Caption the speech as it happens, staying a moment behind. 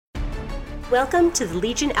Welcome to the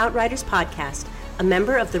Legion Outriders podcast, a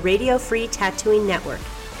member of the Radio Free Tattooing Network.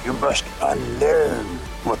 You must unlearn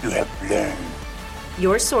what you have learned.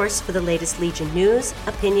 Your source for the latest Legion news,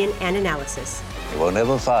 opinion, and analysis. You will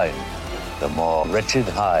never find the more wretched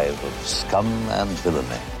hive of scum and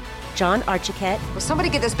villainy. John Archiquette. Will somebody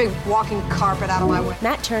get this big walking carpet out of my way?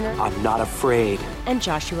 Matt Turner. I'm not afraid. And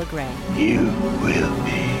Joshua Gray. You will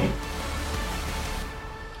be.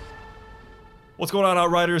 What's going on,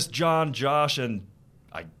 Outriders? John, Josh, and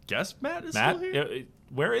I guess Matt is still here?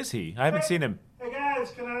 Where is he? I haven't seen him. Hey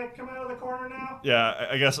guys, can I come out of the corner now? Yeah,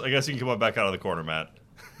 I guess you can come on back out of the corner, Matt.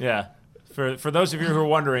 Yeah. For those of you who are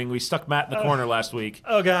wondering, we stuck Matt in the corner last week.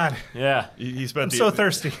 Oh God. Yeah. He spent so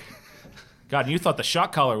thirsty. God, you thought the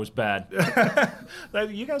shot collar was bad.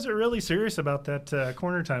 You guys are really serious about that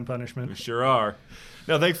corner time punishment. We sure are.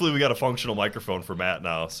 Now, thankfully, we got a functional microphone for Matt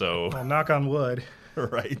now, so... Well, knock on wood.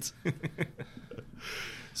 Right.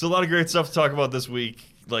 So a lot of great stuff to talk about this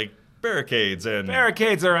week, like barricades and...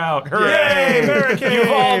 Barricades are out. Hooray! Yay, barricades! You've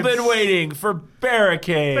all been waiting for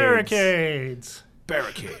barricades.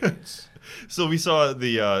 Barricades. So we saw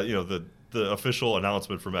the official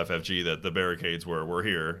announcement from FFG that the barricades were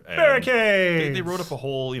here. And Barricades! They wrote up a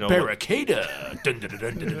whole, Barricada.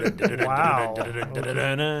 Wow.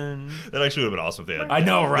 That actually would have been awesome if they had. I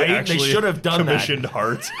know, right? They should have done that. Commissioned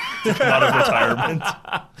Hart to come out of retirement.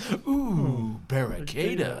 Ooh,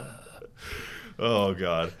 Barricada. Oh,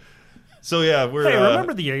 God. So, yeah, we're... Hey,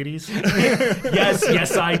 remember the 80s?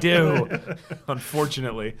 Yes, I do.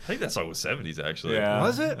 Unfortunately. I think that song was 70s, actually. Yeah.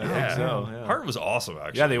 Was it? I think so, yeah. Hart was awesome,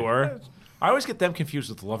 actually. Yeah, they were. I always get them confused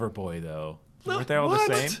with Loverboy, though. Weren't they all the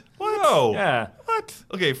same? What? No. Yeah. What?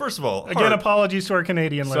 Okay, first of all, Again, apologies to our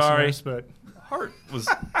Canadian listeners, but... Hart was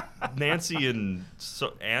Nancy and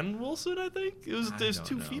Ann Wilson, I think. There's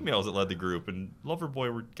two females that led the group, and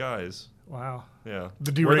Loverboy were guys. Wow. Yeah.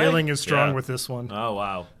 The derailing is strong with this one. Oh,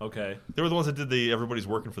 wow. Okay. They were the ones that did the Everybody's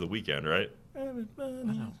Working for the Weekend, right?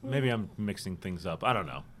 Maybe I'm mixing things up. I don't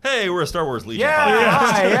know. Hey, we're a Star Wars Legion Yeah,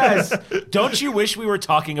 podcast. yes. Don't you wish we were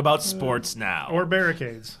talking about sports now? Or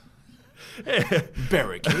barricades.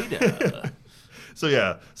 Barricada. So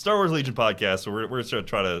yeah, Star Wars Legion podcast. So we're just going to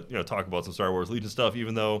try to talk about some Star Wars Legion stuff,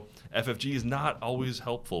 even though FFG is not always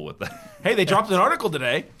helpful with that. Hey, they dropped an article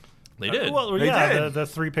today. They did. Well, They yeah, did. the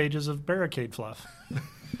 3 pages of barricade fluff.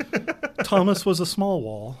 Thomas was a small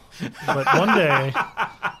wall, but one day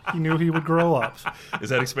he knew he would grow up. Is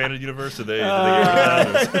that expanded universe? Did they get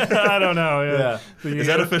rid of that? I don't know. Yeah. Is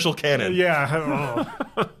that official canon? Yeah.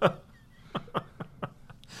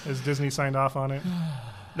 Has Disney signed off on it?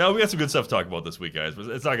 No, we got some good stuff to talk about this week, guys. But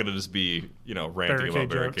it's not going to just be, ranting about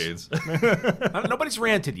barricades. Nobody's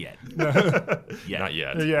ranted yet. Not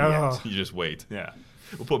yet. Yeah. You just wait. Yeah.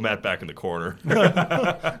 We'll put Matt back in the corner.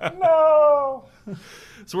 No.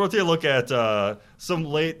 So we'll take a look at some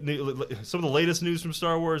of the latest news from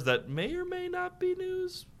Star Wars that may or may not be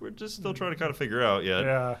news. We're just still trying to kind of figure out yet.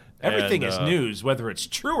 Yeah. Everything is news, whether it's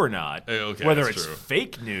true or not. Okay, whether that's it's true.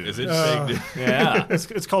 fake news. Is it fake news? Yeah.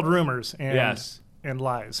 It's called rumors and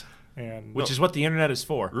lies. Which is what the internet is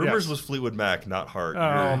for. Rumors was Fleetwood Mac, not Hart.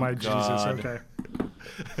 Oh, my Jesus. God. Okay.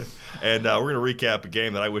 And we're going to recap a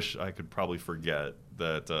game that I wish I could probably forget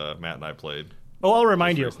that Matt and I played. Oh, I'll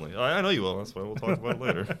remind you. Recently. I know you will. That's why we'll talk about it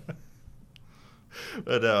later.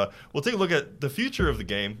 But we'll take a look at the future of the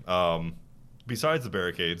game. Besides the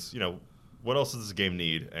barricades, what else does this game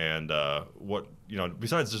need? And what,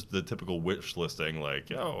 besides just the typical wish listing,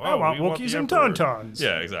 like, I want Wookiees and Tauntauns.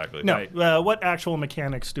 Yeah, exactly. No, what actual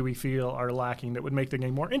mechanics do we feel are lacking that would make the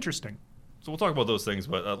game more interesting? So we'll talk about those things,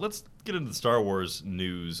 but let's get into the Star Wars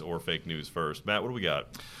news or fake news first. Matt, what do we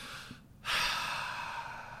got?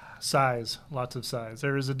 Size, lots of size.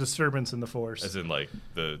 There is a disturbance in the Force. As in,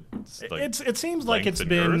 it seems like it's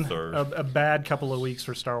been a bad couple of weeks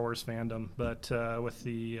for Star Wars fandom, but with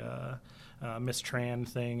the Miss Tran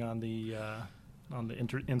thing on the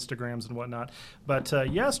Instagrams and whatnot. But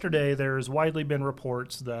yesterday, there's widely been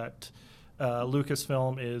reports that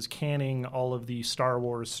Lucasfilm is canning all of the Star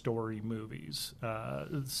Wars story movies.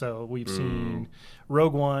 So we've seen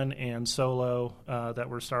Rogue One and Solo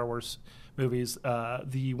that were Star Wars movies.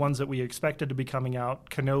 The ones that we expected to be coming out,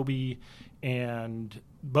 Kenobi and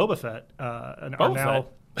Boba Fett, are now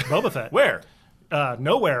Boba Fett. Where?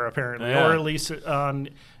 Nowhere, apparently, Yeah. or at least on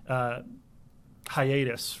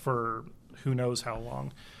hiatus for who knows how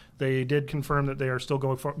long. They did confirm that they are still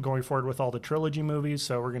going forward with all the trilogy movies,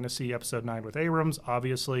 so we're going to see Episode 9 with Abrams,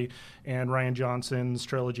 obviously, and Rian Johnson's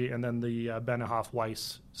trilogy, and then the Benioff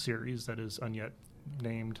Weiss series that is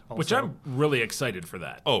named. Also. Which I'm really excited for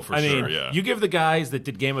that. Oh, for I sure, mean, yeah. You give the guys that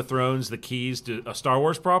did Game of Thrones the keys to a Star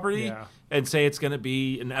Wars property and say it's going to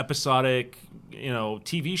be an episodic,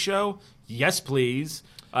 TV show. Yes, please.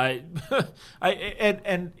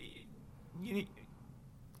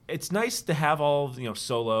 It's nice to have all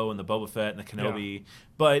Solo and the Boba Fett and the Kenobi,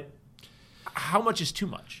 but how much is too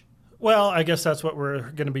much? Well, I guess that's what we're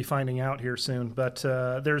going to be finding out here soon. But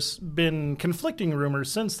there's been conflicting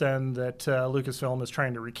rumors since then that Lucasfilm is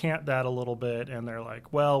trying to recant that a little bit. And they're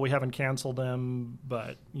like, well, we haven't canceled them,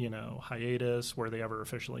 but, hiatus, were they ever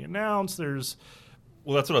officially announced? There's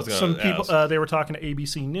that's what I was going to ask. Some people, they were talking to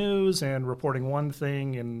ABC News and reporting one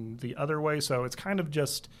thing and the other way. So it's kind of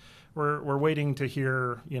just, we're waiting to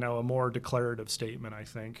hear, a more declarative statement, I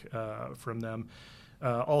think, from them.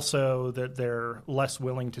 Also, that they're less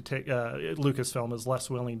willing to take. Lucasfilm is less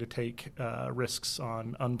willing to take risks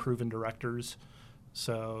on unproven directors,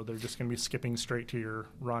 so they're just going to be skipping straight to your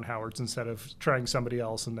Ron Howards instead of trying somebody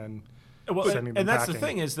else and then sending them and that's packing. the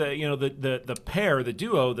thing is that the pair, the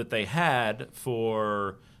duo that they had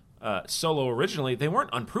for Solo originally, they weren't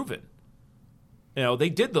unproven. They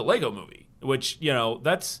did the Lego Movie, which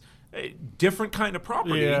that's a different kind of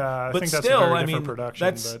property. Yeah, but think that's still, a very different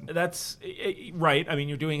production. That's right. I mean,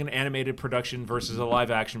 you're doing an animated production versus a live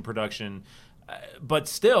action production. But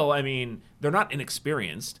still, I mean, they're not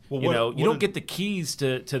inexperienced. Well, you don't get the keys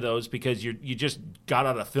to those because you just got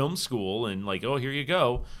out of film school and here you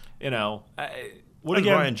go. What did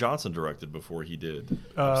Rian Johnson directed before he did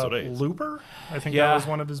episode 8? Looper? I think that was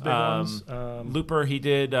one of his big ones. Looper, he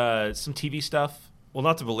did some TV stuff. Well,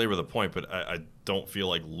 not to belabor the point, but I don't feel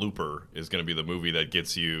like Looper is going to be the movie that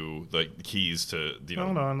gets you the keys to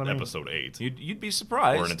episode 8. You'd be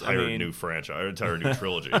surprised. Or an entire new franchise, or an entire new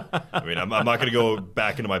trilogy. I mean, I'm not going to go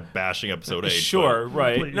back into my bashing episode 8. Sure,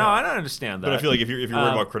 right. No, I don't understand that. But I feel like if you're worried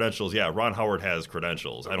about credentials, Ron Howard has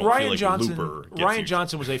credentials. I don't feel like Looper gets Rian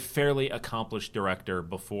Johnson was a fairly accomplished director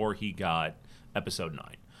before he got episode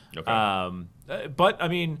 9. Okay. But I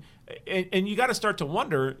mean, and you got to start to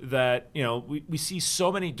wonder that we see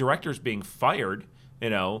so many directors being fired.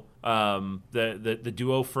 The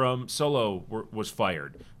duo from Solo was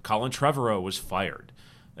fired. Colin Trevorrow was fired.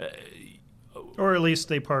 Or at least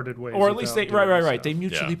they parted ways. Or at least right. They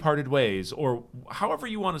mutually parted ways. Or however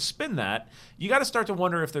you want to spin that, you got to start to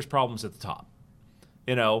wonder if there's problems at the top.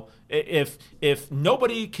 If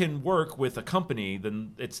nobody can work with a company,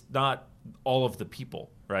 then it's not all of the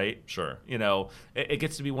people, right? Sure. It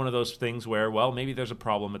gets to be one of those things where, well, maybe there's a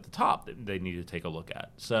problem at the top that they need to take a look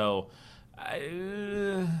at. So,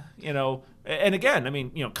 and again, I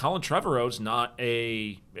mean, Colin Trevorrow's not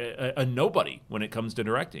a nobody when it comes to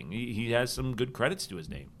directing. He has some good credits to his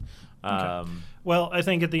name. Okay. Well, I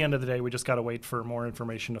think at the end of the day, we just got to wait for more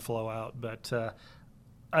information to flow out. But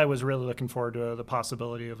I was really looking forward to the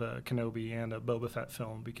possibility of a Kenobi and a Boba Fett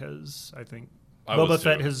film because I think Boba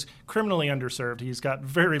Fett is criminally underserved. He's got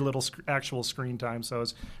very little actual screen time, so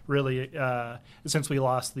it's really since we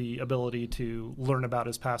lost the ability to learn about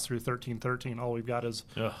his past through 1313, all we've got is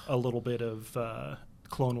a little bit of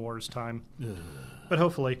Clone Wars time. But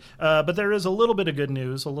hopefully. But there is a little bit of good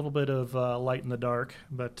news, a little bit of light in the dark,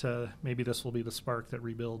 but maybe this will be the spark that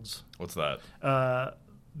rebuilds. What's that?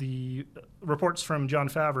 The reports from Jon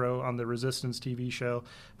Favreau on the Resistance TV show,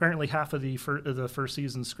 apparently half of the first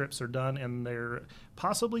season scripts are done, and they're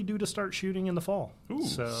possibly due to start shooting in the fall. Ooh,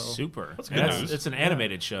 so super. That's good news. It's an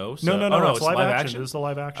animated show. So. No, it's live action. It's the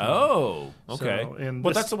live action. Oh, okay. So,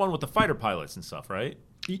 but that's the one with the fighter pilots and stuff, right?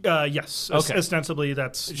 Yes. Okay. Ostensibly,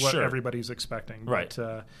 that's what everybody's expecting. Right.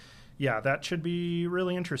 But, that should be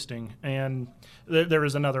really interesting. And there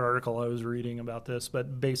was another article I was reading about this,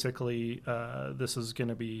 but basically this is going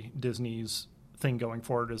to be Disney's thing going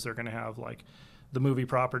forward is they're going to have like the movie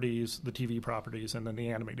properties, the TV properties, and then the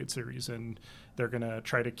animated series. And they're going to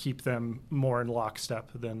try to keep them more in lockstep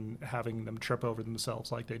than having them trip over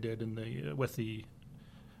themselves like they did with the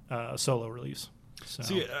Solo release. So.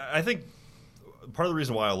 See, I think part of the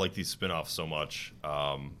reason why I like these spin-offs so much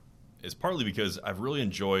is partly because I've really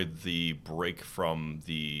enjoyed the break from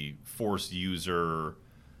the Force user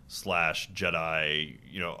 / Jedi,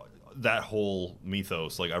 that whole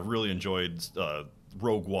mythos. Like, I've really enjoyed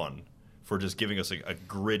Rogue One for just giving us a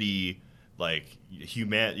gritty, like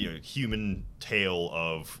human tale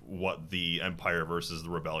of what the Empire versus the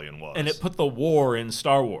Rebellion was. And it put the war in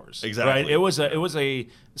Star Wars. Exactly. Right? It was a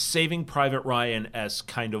Saving Private Ryan-esque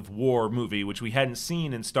kind of war movie, which we hadn't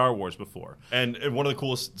seen in Star Wars before. And one of the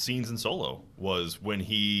coolest scenes in Solo was when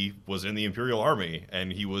he was in the Imperial Army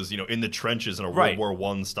and he was, in the trenches in a World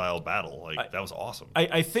War I style battle. Like that was awesome.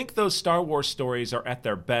 I think those Star Wars stories are at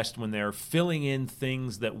their best when they're filling in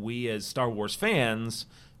things that we as Star Wars fans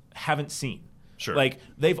haven't seen. Sure. Like,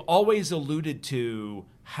 they've always alluded to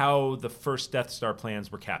how the first Death Star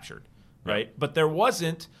plans were captured, right? But there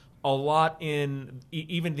wasn't a lot in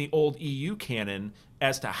even the old EU canon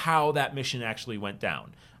as to how that mission actually went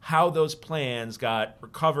down, how those plans got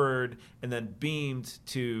recovered and then beamed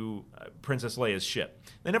to Princess Leia's ship.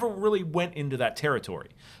 They never really went into that territory.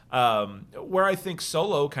 Where I think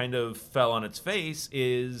Solo kind of fell on its face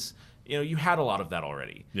is... you had a lot of that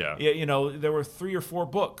already. Yeah. There were 3 or 4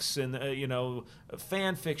 books and,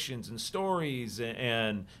 fan fictions and stories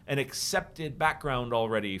and an accepted background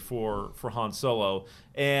already for Han Solo.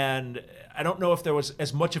 And I don't know if there was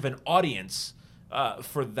as much of an audience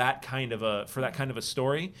for that kind of a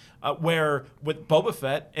story. Where with Boba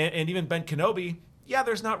Fett and even Ben Kenobi,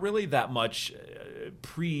 there's not really that much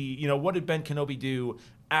what did Ben Kenobi do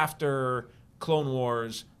after Clone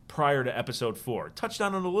Wars prior to Episode 4? Touched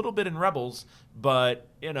on it a little bit in Rebels, but,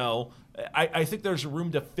 I think there's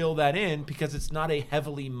room to fill that in because it's not a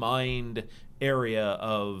heavily mined area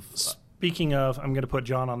of... Speaking of, I'm going to put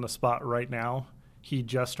John on the spot right now. He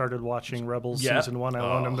just started watching Rebels Season 1. I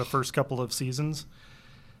loaned him the first couple of seasons.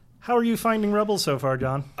 How are you finding Rebels so far,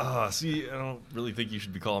 John? See, I don't really think you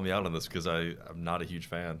should be calling me out on this because I'm not a huge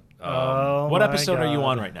fan. What episode are you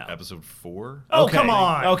on right now? Episode 4. Oh, come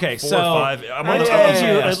on. Okay, 4 so... or 5.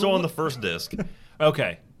 I'm still on the first disc.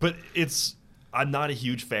 Okay. But I'm not a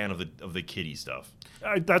huge fan of the kiddie stuff.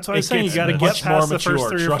 That's what I was saying. You got to get past the first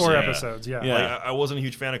 3 or 4 episodes. Yeah. Like, I wasn't a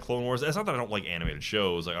huge fan of Clone Wars. It's not that I don't like animated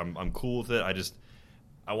shows. Like I'm cool with it.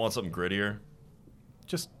 I want something grittier.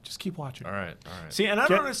 Just keep watching. All right. See, and I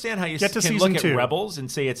don't understand how you can look at Rebels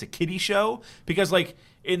and say it's a kiddie show because, like,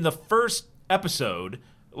 in the first episode,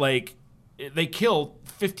 like, they kill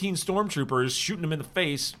 15 stormtroopers, shooting them in the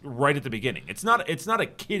face right at the beginning. It's not a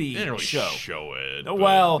kiddie they didn't really show. Show it.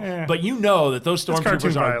 Well, but you know that those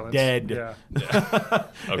stormtroopers are dead. Yeah.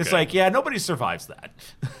 Okay. It's like, nobody survives that.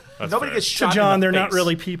 Nobody gets shot. To John, in the they're face. not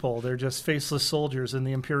really people. They're just faceless soldiers in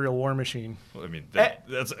the Imperial War Machine. Well, I mean,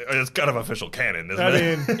 that's kind of official canon,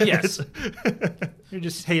 isn't it? Yes. You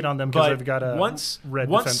just hate on them because they've got a red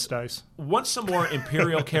defense dice. Once some more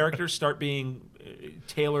Imperial characters start being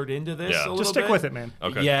tailored into this a little just stick bit, with it, man.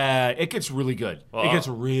 Okay. Yeah, it gets really good. Well, it gets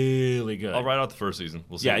really good. I'll write out the first season.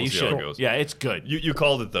 We'll see, you how should. it goes. Yeah, it's good. You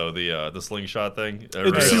called it, though, the slingshot thing.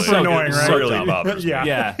 It's super annoying, right? Really bothers me.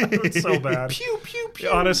 Yeah. It's so bad. Pew, pew, pew.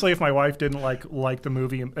 Honestly, if my wife didn't like the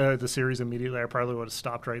movie, the series immediately, I probably would have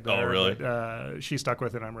stopped right there. Oh, really? But, she stuck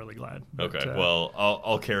with it. I'm really glad. But, Okay. Well,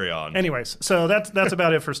 I'll carry on. Anyways, so that's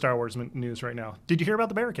about it for Star Wars news right now. Did you hear about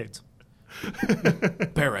the barricades?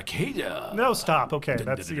 Barricada. No, stop. Okay,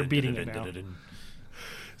 you're beating it now.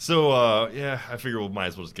 So I figure we might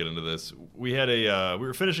as well just get into this. We had we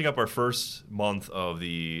were finishing up our first month of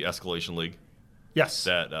the Escalation League. Yes.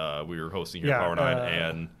 That we were hosting here at Power 9,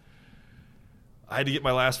 and I had to get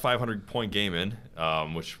my last 500-point game in,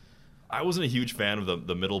 which I wasn't a huge fan of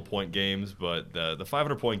the middle point games, but the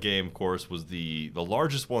 500-point game, of course, was the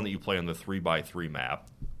largest one that you play on the 3x3 map.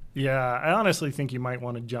 Yeah, I honestly think you might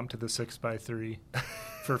want to jump to the 6x3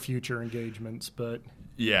 for future engagements, but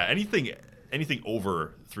yeah, anything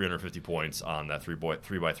over 350 points on that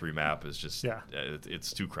 3x3 map is just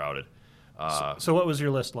it's too crowded. So what was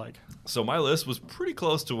your list like? So my list was pretty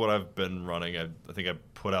close to what I've been running. I think I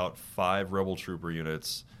put out 5 Rebel Trooper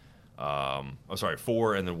units.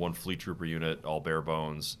 4 and then 1 Fleet Trooper unit, all bare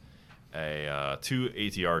bones. 2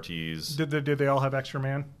 ATRTs. Did they all have extra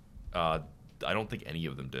man? I don't think any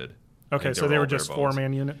of them did. Okay, so they were just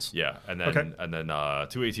 4-man units? Yeah, and then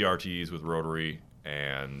 2 ATRTs with rotary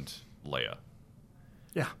and Leia.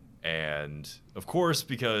 Yeah. And, of course,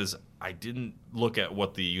 because I didn't look at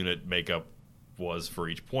what the unit makeup was for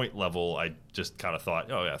each point level, I just kind of thought,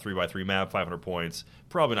 3x3 map, 500 points,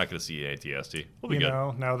 probably not going to see an ATST. We'll be good.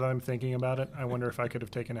 Now that I'm thinking about it, I wonder if I could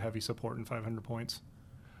have taken a heavy support in 500 points.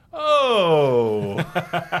 Oh!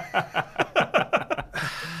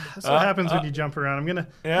 That's what happens when you jump around. I'm gonna.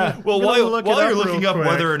 Yeah. Well, while you're looking up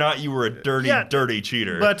whether or not you were a dirty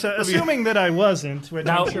cheater, but assuming that I wasn't, which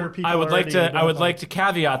now, I'm sure people I would like to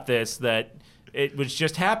caveat this that it was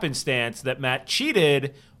just happenstance that Matt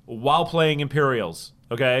cheated while playing Imperials.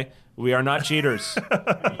 Okay, we are not cheaters.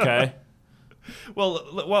 Okay. Well,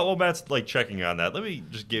 while Matt's like checking on that, let me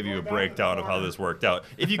just give you a breakdown of how this worked out.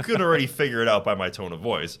 If you couldn't already figure it out by my tone of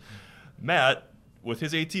voice, Matt, with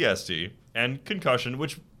his ATST and concussion,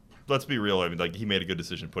 which, let's be real, I mean, like he made a good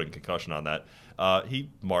decision putting concussion on that. He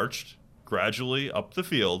marched gradually up the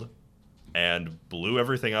field and blew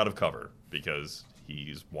everything out of cover because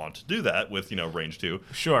he's want to do that with range 2.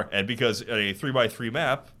 Sure. And because a 3x3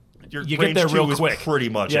 map, you get there real quick. Pretty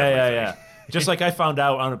much everything. Yeah. Just like I found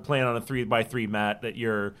out on a 3x3 mat that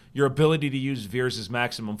your ability to use Veers'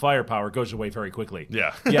 maximum firepower goes away very quickly.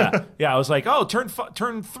 Yeah. I was like, oh,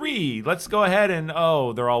 turn 3. Let's go ahead and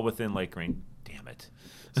they're all within like range. Damn it.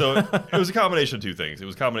 So it was a combination of two things. It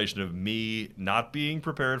was a combination of me not being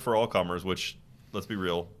prepared for all comers, which, let's be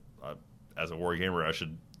real, as a war gamer, I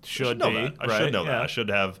should know that. I should know that. I should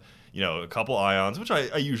have a couple ions, which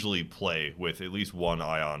I usually play with at least one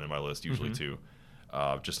ion in my list, usually two.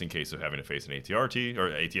 Just in case of having to face an ATRT or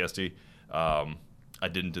ATST. I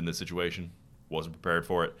didn't in this situation. Wasn't prepared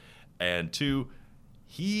for it. And 2,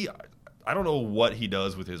 I don't know what he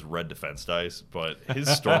does with his red defense dice, but his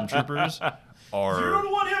stormtroopers are 0 to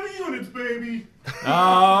 1 heavy units, baby.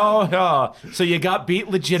 Oh, so you got beat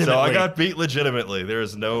legitimately. So I got beat legitimately.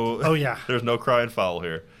 There's no there's no crying foul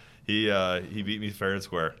here. He beat me fair and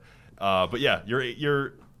square. But yeah,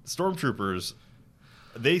 your stormtroopers,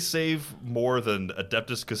 they save more than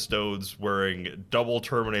Adeptus Custodes wearing double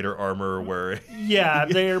Terminator armor, wearing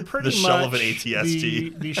they're pretty the much shell of an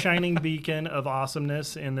ATST. the shining beacon of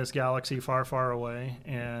awesomeness in this galaxy far, far away.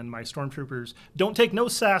 And my stormtroopers don't take no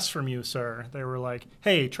sass from you, sir. They were like,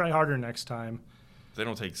 hey, try harder next time. They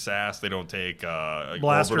don't take sass. They don't take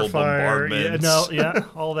blaster orbital fire. bombardments.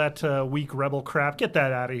 All that weak rebel crap. Get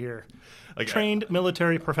that out of here. Like, trained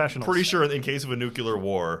military professionals. Pretty sure in case of a nuclear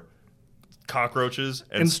war, cockroaches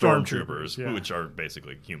and stormtroopers, which are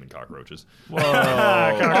basically human cockroaches. Whoa,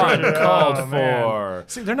 uncalled for.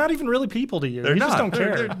 See, they're not even really people to you. You just don't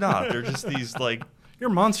care. They're not. They're just these like you're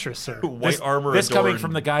monstrous, sir. White armor. This coming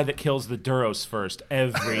from the guy that kills the Duros first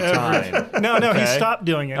every time. No, he stopped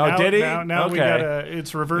doing it. Oh, did he? Now we gotta.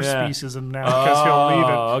 It's reverse speciesism now because he'll leave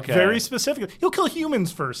it. Okay. Very specifically. He'll kill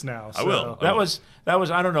humans first now. So. I will. That was.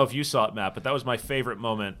 I don't know if you saw it, Matt, but that was my favorite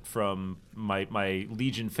moment from my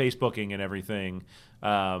Legion Facebooking and everything.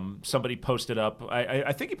 Somebody posted up.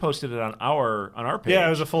 I think he posted it on our page. Yeah, it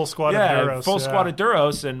was a full squad of Duros. Full squad of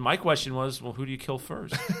Duros, and my question was, well, who do you kill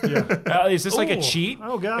first? Is this like a cheat?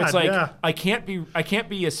 Oh God! It's like I can't be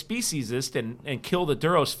a speciesist and kill the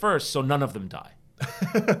Duros first, so none of them die.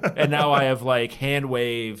 And now I have like hand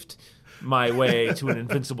waved my way to an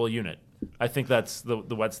invincible unit. I think that's the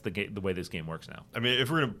way this game works now. I mean, if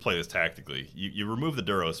we're gonna play this tactically, you remove the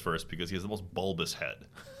Duros first because he has the most bulbous head.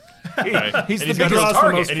 He's the biggest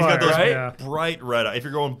target, and he's got those bright red eyes. If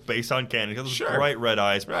you're going based on canon, he's got those bright red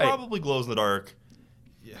eyes, probably glows in the dark.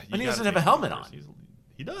 Yeah, and he doesn't have a helmet on.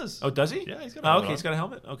 He does. Oh, does he? Yeah, he's got a helmet on. He's got a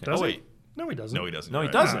helmet? Okay. Oh, wait. No, he doesn't. No, he doesn't. No, he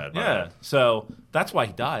doesn't. Yeah. So that's why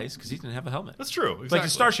he dies, because he didn't have a helmet. That's true. Exactly. It's like the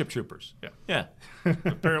Starship Troopers. Yeah.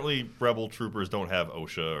 Apparently, Rebel troopers don't have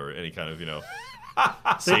OSHA or any kind of,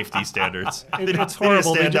 safety standards. It's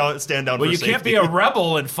horrible. Stand down for safety. Well, you can't be a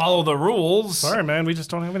rebel and follow the rules. Sorry, man. We just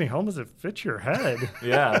don't have any helmets that fit your head.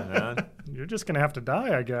 Yeah, man. You're just going to have to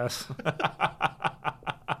die, I guess.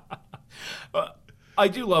 I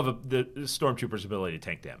do love the Stormtrooper's ability to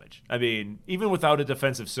tank damage. I mean, even without a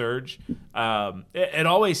defensive surge, it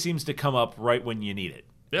always seems to come up right when you need it.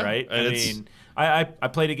 Yeah, right? I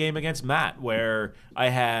played a game against Matt where I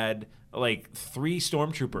had like 3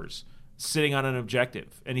 Stormtroopers sitting on an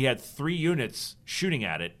objective, and he had 3 units shooting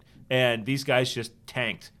at it, and these guys just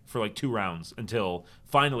tanked for like 2 rounds until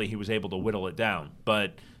finally he was able to whittle it down.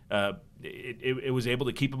 But it was able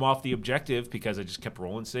to keep him off the objective because I just kept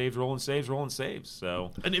rolling saves.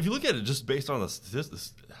 So, and if you look at it just based on the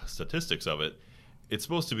statistics of it, it's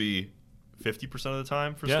supposed to be 50% of the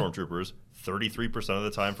time for Stormtroopers, 33% of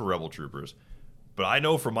the time for Rebel Troopers. But I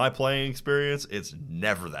know from my playing experience, it's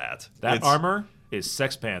never that. That armor is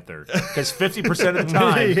Sex Panther, because 50% of the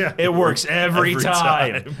time it works every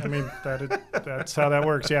time. I mean, that's how that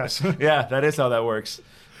works. Yes. Yeah, that is how that works.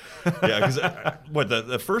 Yeah, because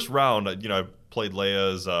the first round, I played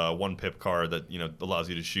Leia's 1 pip card that allows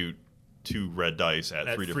you to shoot 2 red dice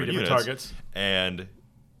at 3 different units. Targets, and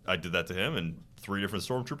I did that to him and 3 different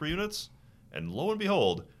Stormtrooper units, and lo and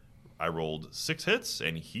behold, I rolled 6 hits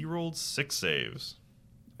and he rolled 6 saves.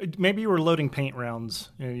 Maybe you were loading paint rounds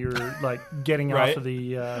and you're like getting off of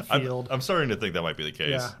the field. I'm starting to think that might be the case.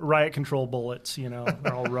 Yeah, riot control bullets,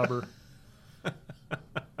 they're all rubber.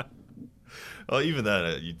 Well, even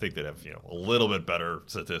then, you'd think they'd have a little bit better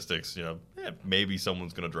statistics. Maybe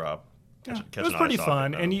someone's going to drop. It was pretty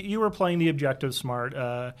fun, and you were playing the objective smart.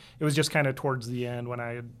 It was just kind of towards the end when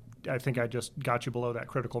I think I just got you below that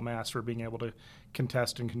critical mass for being able to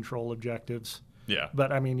contest and control objectives. Yeah.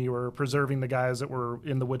 But, I mean, you were preserving the guys that were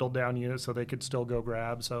in the whittled down unit so they could still go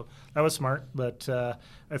grab. So that was smart. But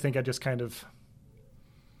I think I just kind of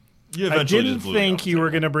 – I didn't think you were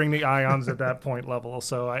going to bring the ions at that point level.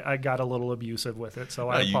 So I got a little abusive with it. So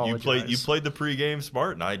I apologize. You played the pregame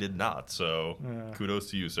smart, and I did not. So kudos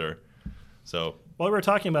to you, sir. So while we were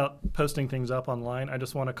talking about posting things up online, I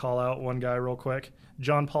just want to call out one guy real quick.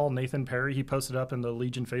 John Paul Nathan Perry, he posted up in the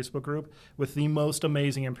Legion Facebook group with the most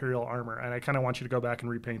amazing Imperial armor, and I kind of want you to go back and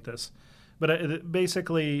repaint this. But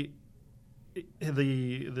basically,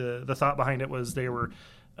 the thought behind it was they were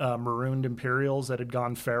marooned Imperials that had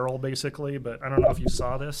gone feral, basically. But I don't know if you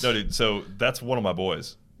saw this. No, dude. So that's one of my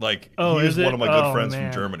boys. Like, he's one of my good friends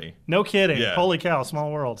from Germany. No kidding. Yeah. Holy cow,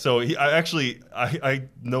 small world. So I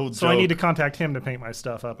know. So I need to contact him to paint my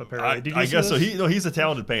stuff up. Apparently, did you I see guess this? so. He's a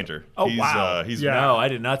talented painter. Oh, wow. No, I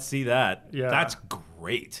did not see that. Yeah. That's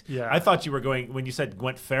great. Yeah. I thought you were going, when you said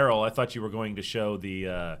went feral, I thought you were going to show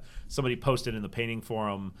the somebody posted in the painting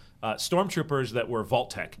forum stormtroopers that were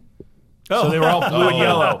Vault-Tech. So they were all blue and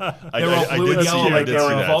yellow. They were all blue and yellow, like they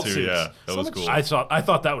were in vault suits. Yeah, that was cool. I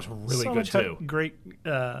thought that was really good too. Great.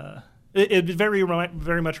 It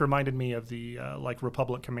very much reminded me of the like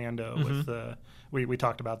Republic Commando with we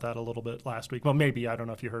talked about that a little bit last week. Well, maybe, I don't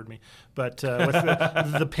know if you heard me, but with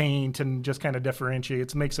the paint and just kind of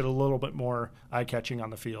differentiates, makes it a little bit more eye-catching on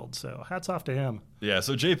the field. So hats off to him. Yeah,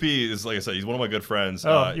 so JP is, like I said, he's one of my good friends.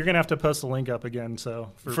 You're going to have to post the link up again.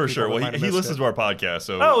 So for sure. Well, he listens to our podcast.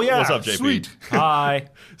 So what's up, JP? Sweet. Hi.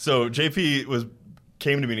 So JP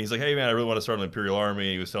came to me and he's like, hey man, I really want to start an Imperial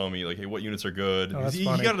Army. He was telling me like, hey, what units are good? He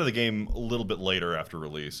got into the game a little bit later after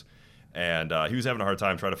release, and he was having a hard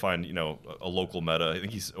time trying to find a local meta. I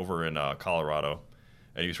think he's over in Colorado,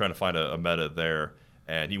 and he was trying to find a meta there.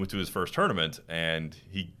 And he went to his first tournament, and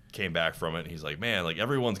he came back from it. And he's like, man, like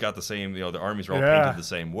everyone's got the same, the armies are all painted the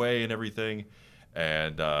same way and everything.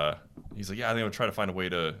 And he's like, yeah, I think I'm going to try to find a way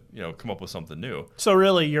to, come up with something new. So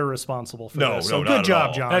really, you're responsible for this. So good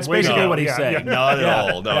job, John. That's basically what he's saying. Not at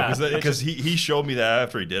all. No, because he showed me that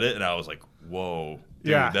after he did it, and I was like, whoa.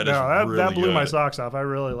 Dude, that blew my socks off. I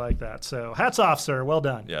really like that. So hats off, sir. Well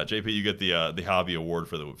done. Yeah, JP, you get the hobby award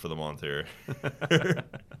for the month here. We're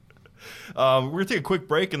going to take a quick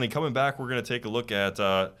break, and then coming back, we're going to take a look at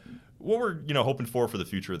what we're hoping for the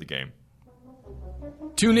future of the game.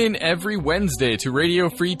 Tune in every Wednesday to Radio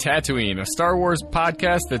Free Tatooine, a Star Wars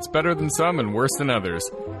podcast that's better than some and worse than others.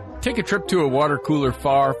 Take a trip to a water cooler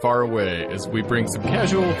far, far away as we bring some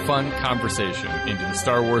casual, fun conversation into the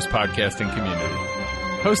Star Wars podcasting community.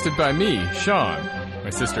 Hosted by me, Sean,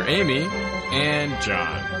 my sister Amy, and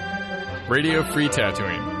John. Radio Free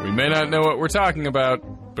Tatooine. We may not know what we're talking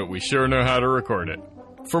about, but we sure know how to record it.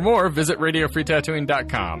 For more, visit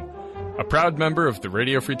RadioFreeTatooine.com, a proud member of the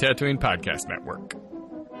Radio Free Tatooine Podcast Network.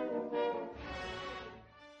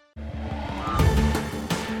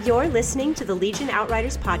 You're listening to the Legion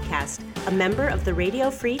Outriders podcast, a member of the Radio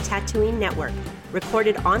Free Tatooine Network,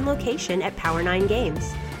 recorded on location at Power 9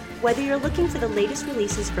 Games. Whether you're looking for the latest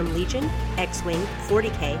releases from Legion, X-Wing,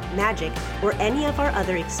 40K, Magic, or any of our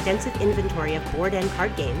other extensive inventory of board and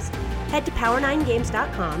card games, head to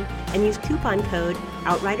power9games.com and use coupon code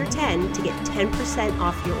OUTRIDER10 to get 10%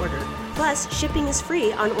 off your order. Plus, shipping is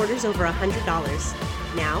free on orders over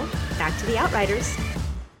 $100. Now, back to the Outriders.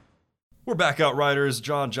 We're back, Outriders.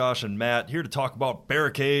 John, Josh, and Matt here to talk about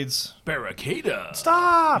barricades. Barricada.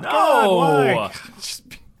 Stop! No! God,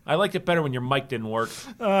 I liked it better when your mic didn't work.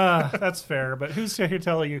 That's fair, but who's here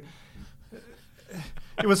telling you?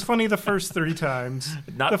 It was funny the first 3 times.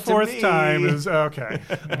 Not the to 4th me. time is okay.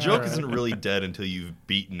 A joke isn't really dead until you've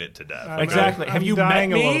beaten it to death. Exactly. I'm Have you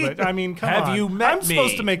dying met me? a little bit. I mean, come on. Have you met I'm me?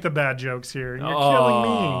 supposed to make the bad jokes here, and you're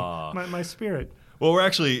killing me. My spirit. Well, we're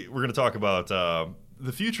going to talk about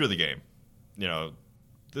the future of the game.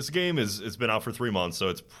 This game it's been out for 3 months, so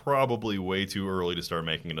it's probably way too early to start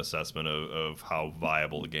making an assessment of how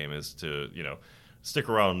viable the game is to, stick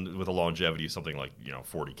around with a longevity of something like,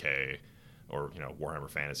 40K or, Warhammer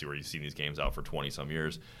Fantasy, where you've seen these games out for 20-some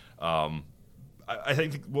years. I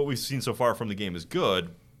think what we've seen so far from the game is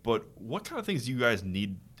good, but what kind of things do you guys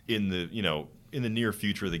need in the near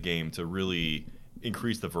future of the game to really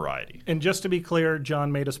increase the variety? And just to be clear,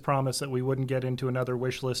 John made us promise that we wouldn't get into another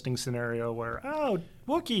wish listing scenario where,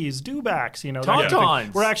 Wookiees, dewbacks,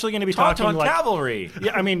 Tauntauns. We're actually going to be Tauntaun talking like cavalry.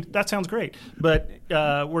 Yeah, I mean, that sounds great. But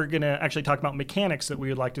we're going to actually talk about mechanics that we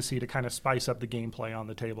would like to see to kind of spice up the gameplay on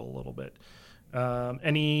the table a little bit.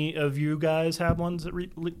 Any of you guys have ones that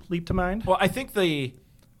leap to mind? Well, I think the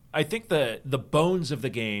I think the bones of the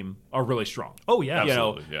game are really strong. Oh yeah,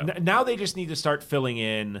 absolutely. Now they just need to start filling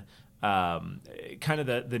in kind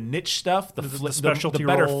of the niche stuff, the specialty the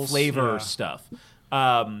better roles, flavor stuff.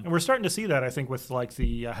 And we're starting to see that, I think, with like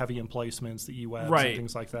the heavy emplacements, the E-webs, and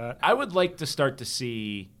things like that. I would like to start to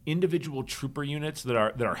see individual trooper units that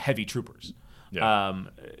are heavy troopers. Yeah.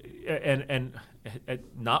 And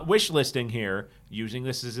not wish listing here, using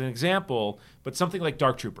this as an example, but something like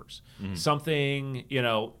Dark Troopers, something,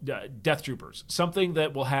 Death Troopers, something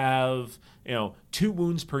that will have, 2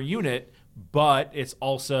 wounds per unit, but it's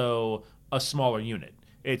also a smaller unit.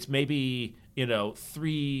 It's maybe,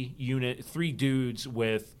 3 dudes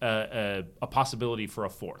with a possibility for a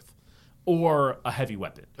 4th. Or a heavy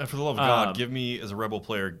weapon. And for the love of God, give me, as a Rebel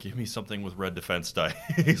player, give me something with red defense die.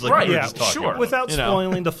 He's right, we were just talking about. Without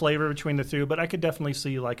spoiling the flavor between the two, but I could definitely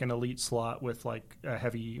see like an elite slot with like a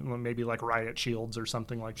heavy, maybe like riot shields or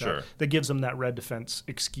something like that. Sure. That gives them that red defense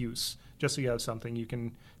excuse, just so you have something you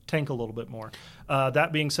can tank a little bit more.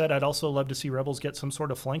 That being said, I'd also love to see Rebels get some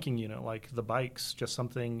sort of flanking unit, like the bikes, just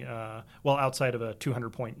something, outside of a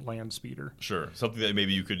 200-point land speeder. Sure. Something that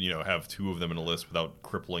maybe you could, have 2 of them in a list without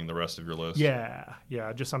crippling the rest of your list. Yeah,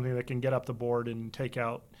 just something that can get up the board and take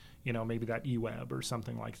out, maybe that E-web or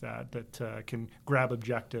something like that can grab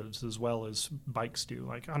objectives as well as bikes do.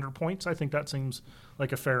 Like 100 points, I think that seems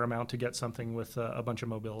like a fair amount to get something with a bunch of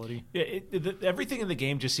mobility. Yeah, everything in the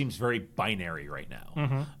game just seems very binary right now.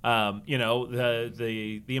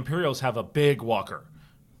 The Imperials have a big walker.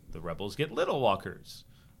 The Rebels get little walkers.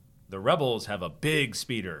 The Rebels have a big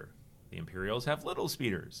speeder. The Imperials have little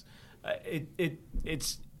speeders. It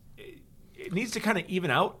needs to kind of even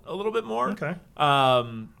out a little bit more. Okay.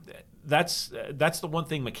 That's the one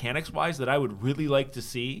thing mechanics wise that I would really like to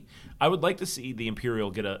see. I would like to see the Imperial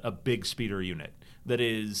get a big speeder unit that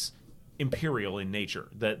is Imperial in nature,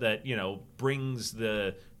 that brings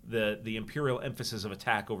the Imperial emphasis of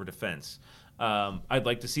attack over defense. I'd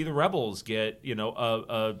like to see the Rebels get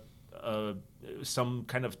some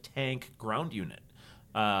kind of tank ground unit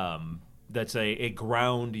that's a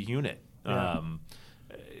ground unit. Yeah.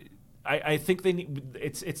 I think they need.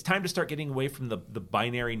 It's time to start getting away from the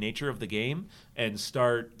binary nature of the game and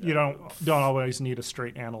start. You don't always need a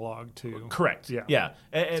straight analog to. Correct. Yeah.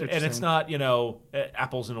 And it's not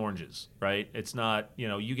apples and oranges, right? It's not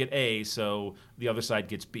you get A, so the other side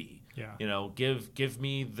gets B. Yeah. Give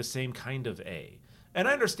me the same kind of A. And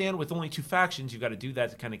I understand with only 2 factions, you've got to do that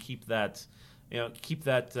to kind of keep that.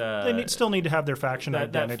 They still need to have their faction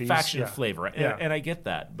identities. That faction flavor, and I get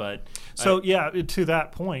that. But to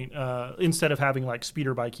that point, instead of having like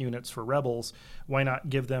speeder bike units for Rebels, why not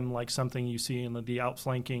give them like something you see in the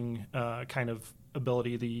outflanking kind of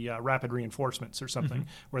ability, the rapid reinforcements or something,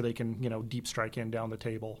 where they can deep strike in down the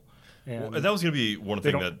table. And that was going to be one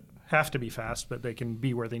thing that have to be fast, but they can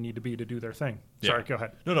be where they need to be to do their thing. Sorry, go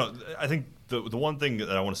ahead. No. I think the one thing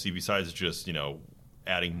that I want to see besides just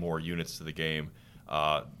adding more units to the game,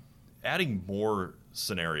 adding more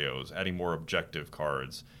scenarios, adding more objective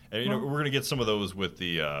cards. And we're going to get some of those with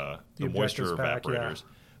the moisture evaporators.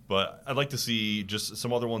 But I'd like to see just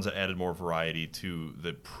some other ones that added more variety to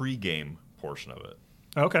the pre-game portion of it.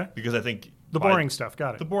 Okay. Because I think the boring stuff,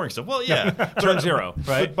 got it. The boring stuff. Well, yeah. Turn 0,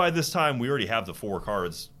 right? But by this time, we already have the 4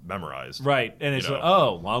 cards memorized. Right. And it's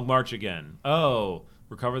long march again. Oh,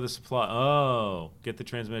 recover the supply. Oh, get the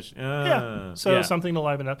transmission. Something to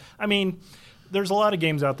liven up. I mean, there's a lot of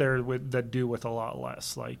games out there that do with a lot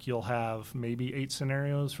less. Like you'll have maybe 8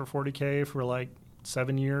 scenarios for 40K for like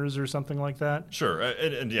 7 years or something like that. Sure,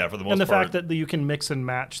 and for the most part. And the fact that you can mix and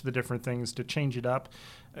match the different things to change it up,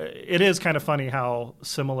 it is kind of funny how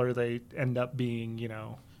similar they end up being,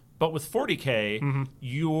 But with 40K,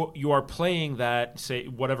 you are playing that, say,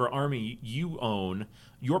 whatever army you own,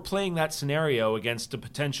 you're playing that scenario against a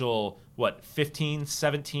potential, 15,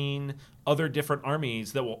 17 other different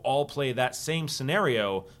armies that will all play that same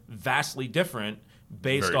scenario vastly different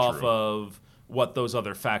based off of what those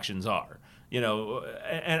other factions are.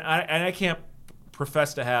 And I can't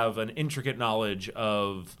profess to have an intricate knowledge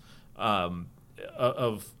of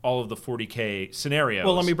all of the 40K scenarios.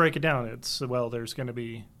 Well, let me break it down. There's going to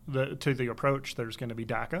be the approach. There's going to be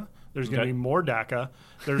DACA. There's going to be more DACA.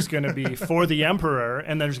 There's going to be For the Emperor,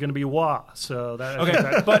 and there's going to be WA. So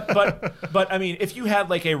but I mean, if you had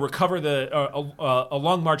like a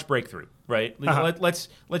long march breakthrough, right?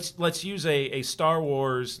 Let's use a Star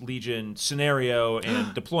Wars Legion scenario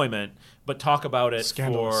and deployment, but talk about it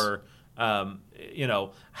for how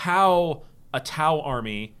a Tau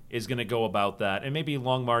army is going to go about that, and maybe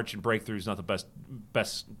Long March and Breakthrough is not the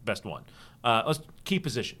best one. Let's key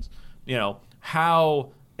positions.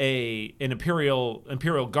 How an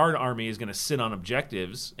Imperial Guard army is going to sit on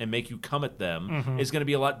objectives and make you come at them is going to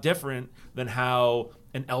be a lot different than how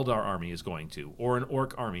an Eldar army is going to, or an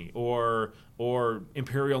Orc army, or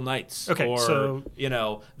Imperial Knights. Okay, or, so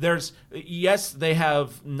they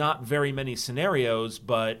have not very many scenarios,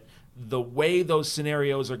 but the way those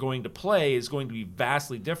scenarios are going to play is going to be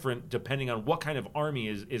vastly different depending on what kind of army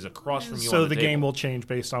is across from you. So on the game table. will change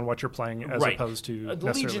based on what you're playing, as opposed to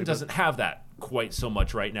the Legion doesn't have that quite so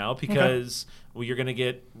much right now because you're going to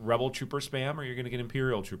get Rebel Trooper spam or you're going to get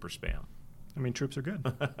Imperial Trooper spam. I mean, troops are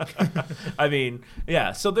good. I mean,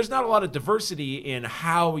 yeah. So there's not a lot of diversity in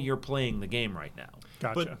how you're playing the game right now.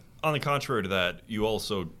 Gotcha. But on the contrary to that, you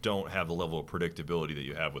also don't have the level of predictability that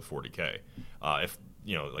you have with 40K. If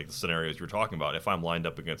like the scenarios you were talking about, if I'm lined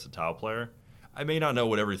up against a Tau player, I may not know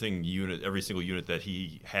what every single unit that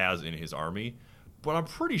he has in his army, but I'm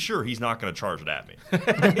pretty sure he's not going to charge it at me.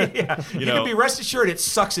 Yeah. You can be rest assured it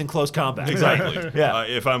sucks in close combat. Exactly. Yeah.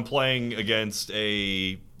 If I'm playing against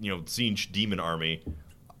a Tzeentch demon army,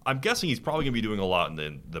 I'm guessing he's probably going to be doing a lot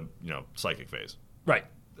in the psychic phase. Right.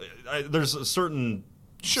 There's a certain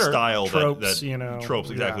style tropes, tropes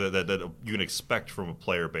exactly that you can expect from a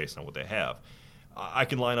player based on what they have. I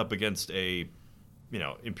can line up against a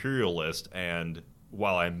Imperial list, and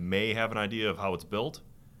while I may have an idea of how it's built,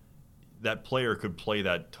 that player could play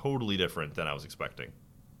that totally different than I was expecting.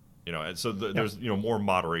 And so there's more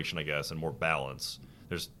moderation, I guess, and more balance.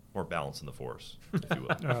 There's more balance in the Force, if you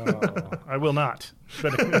will. I will not.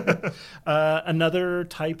 But another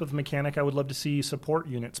type of mechanic I would love to see support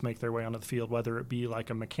units make their way onto the field, whether it be like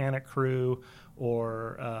a mechanic crew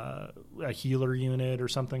or a healer unit or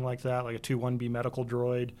something like that, like a 2-1B medical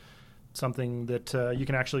droid, something that you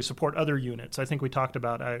can actually support other units. I think we talked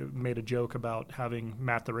about, I made a joke about having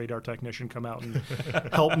Matt the radar technician come out and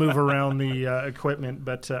help move around the equipment,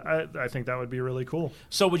 but I think that would be really cool.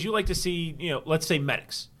 So would you like to see, let's say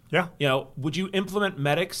medics? Yeah. Would you implement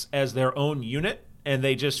medics as their own unit and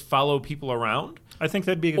they just follow people around? I think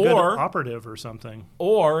that'd be a good operative or something.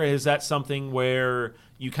 Or is that something where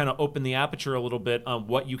you kind of open the aperture a little bit on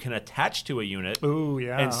what you can attach to a unit? Ooh,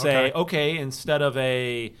 yeah. And say, okay, instead of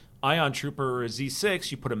a Ion Trooper or a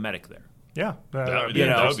Z6, you put a medic there. Yeah, that would be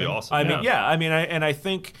awesome. I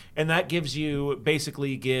think, and that gives you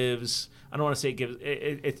basically gives. I don't want to say it gives.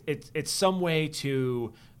 It's some way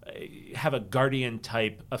to have a Guardian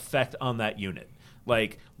type effect on that unit.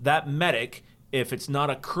 Like that medic, if it's not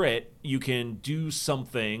a crit, you can do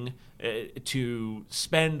something to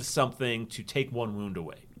spend something to take one wound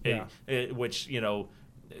away. Yeah. Which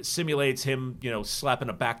simulates him, slapping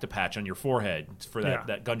a Bacta patch on your forehead for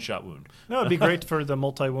that gunshot wound. No, it'd be great for the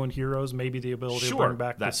multi-wound heroes, maybe the ability to bring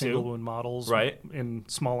back the single wound models in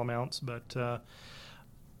small amounts, but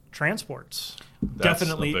transports.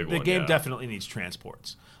 Definitely, the game definitely needs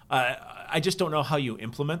transports. I just don't know how you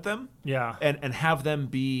implement them and have them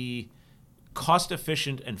be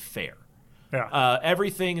cost-efficient and fair. Yeah.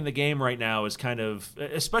 Everything in the game right now is kind of,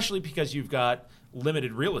 especially because you've got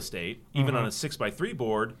limited real estate, even on a 6x3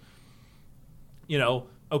 board,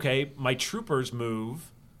 okay, my troopers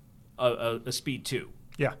move a speed 2.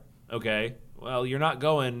 Yeah. Okay. Well, you're not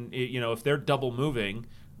going, if they're double moving,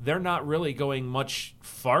 they're not really going much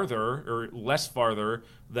farther or less farther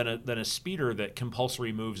than a speeder that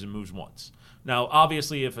compulsory moves and moves once. Now,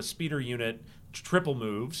 obviously, if a speeder unit triple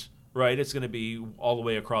moves, right, it's going to be all the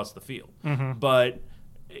way across the field. But,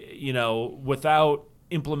 without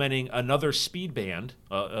implementing another speed band,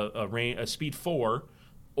 a speed 4,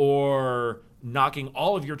 or knocking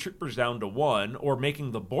all of your troopers down to 1, or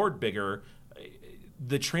making the board bigger,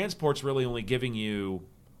 the transport's really only giving you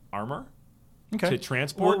armor to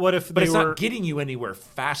transport. What if but it's not getting you anywhere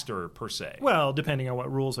faster per se. Well, depending on what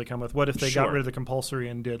rules they come with. What if they got rid of the compulsory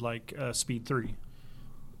and did like speed 3?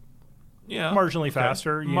 Yeah, marginally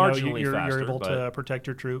faster. You're able to protect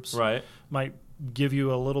your troops. Right. Might give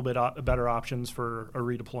you a little bit better options for a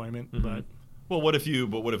redeployment. But what if you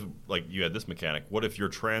had this mechanic? What if your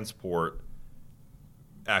transport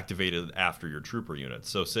activated after your trooper unit?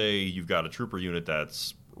 So say you've got a trooper unit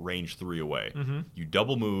that's range 3 away. You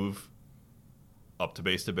double move up to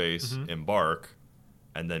base, embark,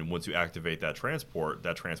 and then once you activate that transport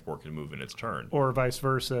can move in its turn. Or vice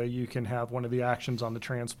versa, you can have one of the actions on the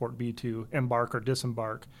transport be to embark or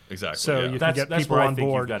disembark. Exactly. So you can get people on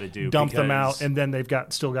board, dump them out, and then they've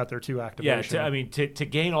still got their 2 activations. Yeah, to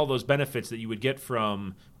gain all those benefits that you would get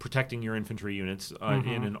from protecting your infantry units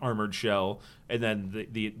in an armored shell, and then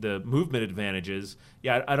the movement advantages,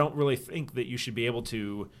 I don't really think that you should be able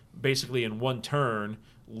to basically in one turn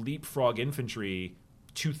leapfrog infantry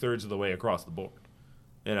 2/3 of the way across the board.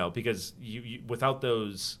 Because you without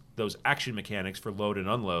those those action mechanics for load and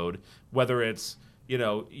unload, whether it's,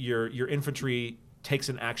 your infantry takes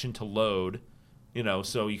an action to load,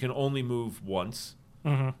 so you can only move once.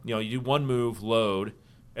 Mm-hmm. You do one move, load,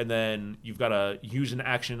 and then you've got to use an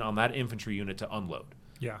action on that infantry unit to unload.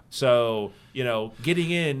 Yeah. So,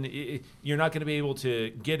 getting in, you're not going to be able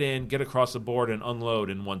to get in, get across the board, and unload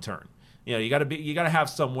in one turn. You got to have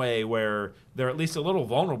some way where they're at least a little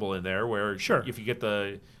vulnerable in there. Where sure, if you get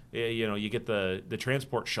the, you get the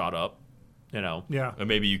transport shot up, yeah, and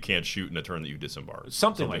maybe you can't shoot in a turn that you disembark.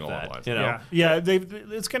 Something like that. Yeah.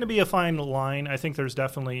 It's going to be a fine line. I think there's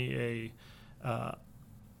definitely a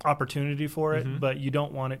opportunity for it, but you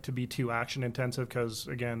don't want it to be too action intensive because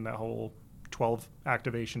again, that whole 12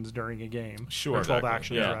 activations during a game, sure, or 12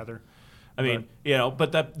 actions rather. I mean,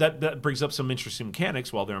 but that brings up some interesting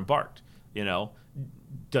mechanics while they're embarked.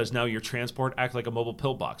 Does now your transport act like a mobile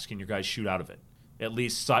pillbox? Can your guys shoot out of it? At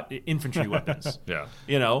least infantry weapons. Yeah.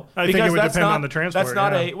 I think it would depend on the transport. That's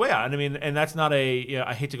not and that's not a.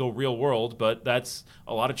 I hate to go real world, but that's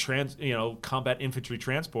a lot of combat infantry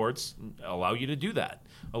transports allow you to do that.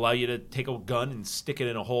 Allow you to take a gun and stick it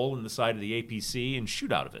in a hole in the side of the APC and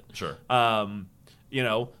shoot out of it. Sure.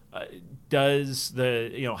 Does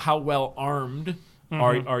the how well armed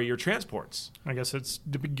are your transports? I guess it's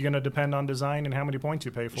going to depend on design and how many points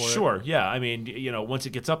you pay for it. Sure, yeah. I mean, once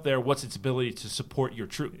it gets up there, what's its ability to support your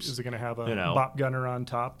troops? Is it going to have a bot gunner on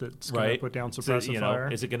top that's going to put down suppressive fire?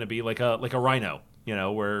 Is it going to be like a rhino?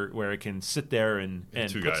 Where it can sit there and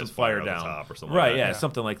put some fire down, the top or something right? Like that. Yeah,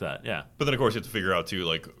 something like that. Yeah. But then, of course, you have to figure out too,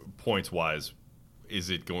 like points wise, is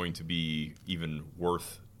it going to be even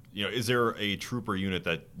worth? Is there a trooper unit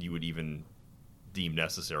that you would even deem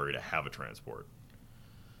necessary to have a transport?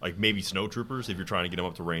 Like maybe snow troopers, if you're trying to get them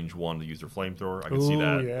up to range 1 to use their flamethrower, I can see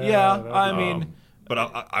that. Yeah, I mean, but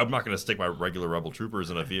I'm not going to stick my regular rebel troopers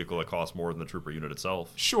in a vehicle that costs more than the trooper unit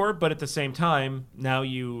itself. Sure, but at the same time, now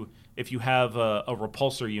if you have a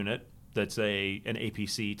repulsor unit that's an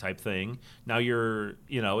APC type thing, now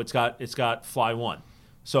it's got fly 1,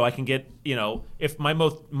 so I can get if my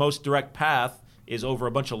most direct path is over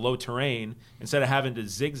a bunch of low terrain, instead of having to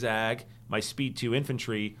zigzag my speed 2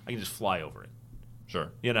 infantry, I can just fly over it. Sure.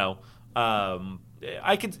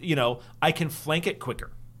 I can flank it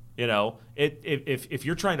quicker. If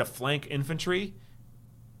you're trying to flank infantry,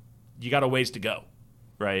 you got a ways to go,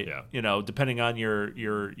 right? Yeah. Depending on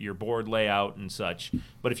your board layout and such.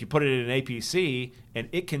 But if you put it in an APC and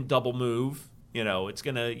it can double move, you're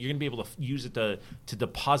gonna be able to use it to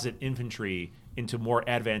deposit infantry into more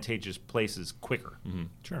advantageous places quicker. Mm-hmm.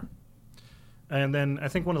 Sure. And then I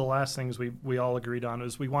think one of the last things we all agreed on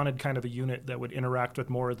was we wanted kind of a unit that would interact with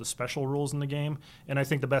more of the special rules in the game. And I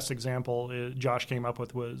think the best example Josh came up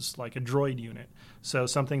with was like a droid unit. So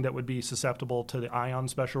something that would be susceptible to the ion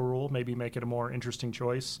special rule, maybe make it a more interesting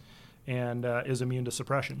choice, and is immune to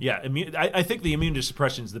suppression. Yeah, I think the immune to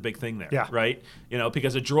suppression is the big thing there, yeah. Right?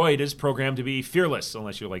 Because a droid is programmed to be fearless,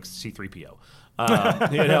 unless you're like C-3PO.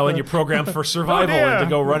 And you're programmed for survival and to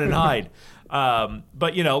go run and hide.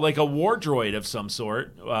 But like a war droid of some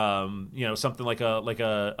sort, something like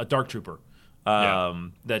a dark trooper.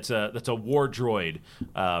 That's a war droid.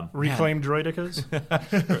 Reclaim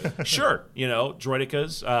droidicas? Sure,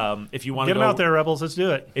 droidicas. If you want to get them out there, rebels, let's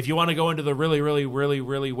do it. If you want to go into the really, really, really,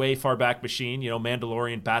 really way far back machine,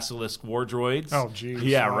 Mandalorian Basilisk war droids. Oh, geez.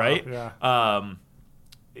 Yeah, right. Yeah.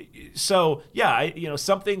 So yeah,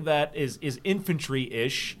 something that is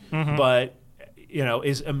infantry-ish, but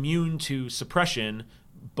is immune to suppression,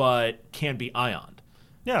 but can be ioned.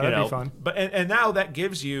 Yeah, that'd be fun. But and now that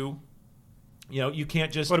gives you, you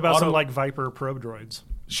can't just. What about some like Viper probe droids?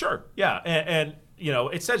 Sure, yeah, and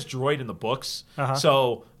it says droid in the books,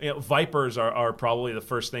 so Vipers are probably the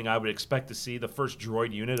first thing I would expect to see. The first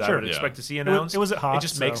droid unit I would expect to see announced. It was at Hoth, it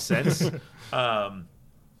just makes sense.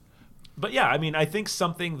 But yeah, I mean, I think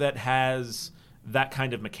something that has that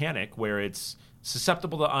kind of mechanic where it's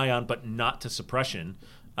susceptible to ion but not to suppression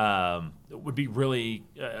would be really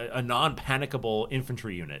a non-panicable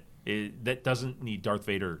infantry unit that doesn't need Darth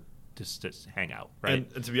Vader to hang out,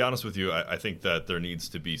 right? And to be honest with you, I think that there needs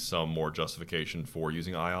to be some more justification for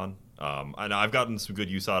using ion. And I've gotten some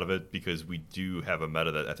good use out of it because we do have a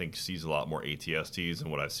meta that I think sees a lot more ATSTs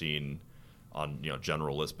than what I've seen on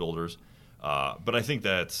general list builders. But I think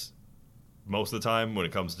that's most of the time when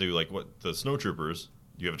it comes to like what the snowtroopers,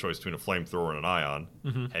 you have a choice between a flamethrower and an ion.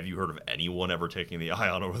 Have you heard of anyone ever taking the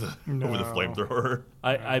ion over the flamethrower?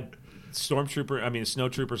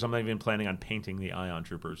 Snowtroopers. I'm not even planning on painting the ion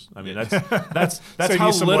troopers. I mean, that's so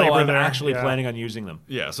how little I'm actually planning on using them.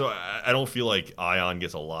 Yeah, so I don't feel like ion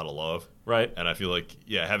gets a lot of love, right? And I feel like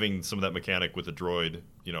having some of that mechanic with the droid,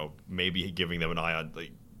 maybe giving them an ion,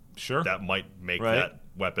 like that might make that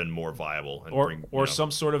weapon more viable. And or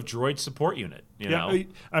some sort of droid support unit. You know?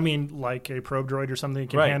 I mean, like a probe droid or something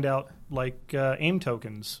can hand out like aim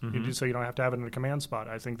tokens, so you don't have to have it in a command spot.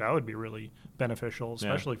 I think that would be really beneficial,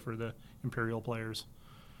 especially for the Imperial players.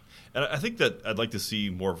 And I think that I'd like to see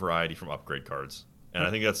more variety from upgrade cards. And I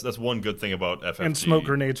think that's one good thing about FFG. And smoke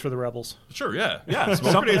grenades for the rebels. Sure, yeah.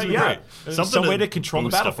 Smoke grenades would be great. Some way to control the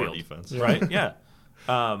battlefield. Defense. Right, yeah.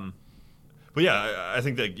 But yeah, I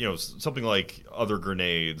think that something like other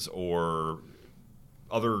grenades or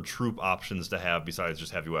other troop options to have besides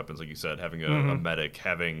just heavy weapons, like you said, having a medic,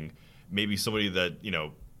 having maybe somebody that,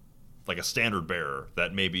 like a standard bearer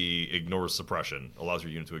that maybe ignores suppression, allows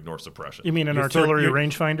your unit to ignore suppression. You mean an artillery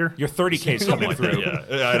rangefinder? Your 30K's coming through.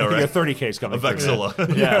 Yeah, I know, right? Your 30K's coming through. A Vexilla.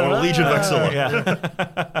 Or a Legion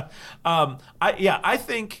Vexilla. I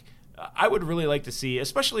think I would really like to see,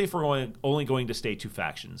 especially if we're only going to stay 2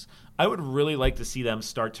 factions, I would really like to see them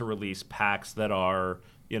start to release packs that are,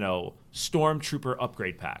 Stormtrooper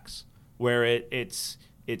upgrade packs, where it's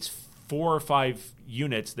 4 or 5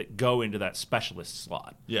 units that go into that specialist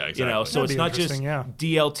slot. Yeah, exactly. So it's not just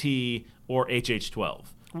DLT or HH-12.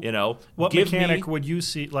 What mechanic would you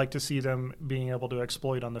like to see them being able to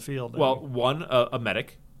exploit on the field? Well, one, a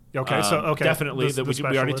medic. Okay, definitely.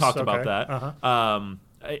 We already talked about that.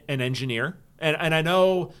 An engineer. And I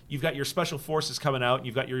know you've got your special forces coming out, and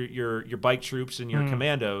you've got your bike troops and your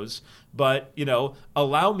commandos, but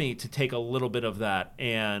allow me to take a little bit of that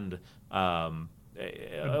and allow me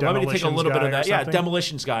to take a little bit of that. Yeah,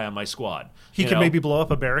 demolitions guy on my squad. He can maybe blow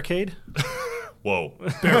up a barricade. Whoa.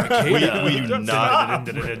 Barricade. we do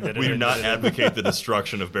not advocate the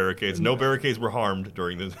destruction of barricades. No barricades were harmed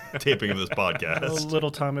during the taping of this podcast. Oh, little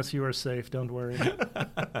Thomas, you are safe. Don't worry.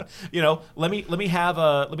 Let me have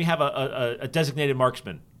a designated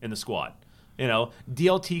marksman in the squad.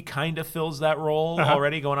 DLT kind of fills that role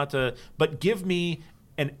already, going out to, but give me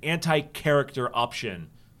an anti-character option,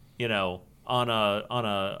 on a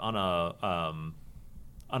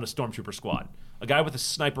stormtrooper squad. A guy with a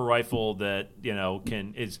sniper rifle that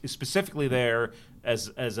is specifically there as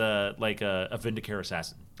a Vindicare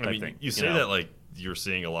assassin type thing. You say that like you're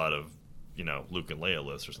seeing a lot of Luke and Leia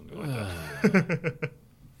lists or something like that.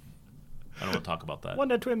 I don't want to talk about that.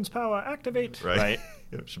 Wonder Twins power activate. Right.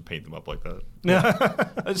 Should paint them up like that.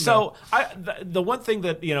 Yeah. So the one thing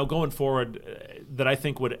that going forward that I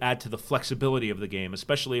think would add to the flexibility of the game,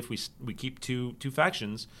 especially if we keep two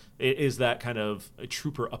factions, is that kind of a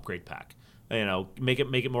trooper upgrade pack. Make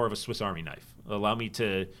it more of a Swiss Army knife. Allow me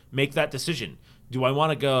to make that decision. Do I want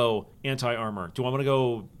to go anti-armor? Do I want to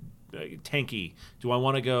go tanky? Do I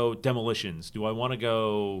want to go demolitions? Do I want to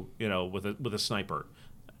go with a sniper?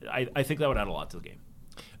 I think that would add a lot to the game.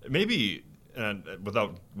 Maybe,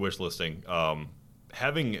 without wish listing,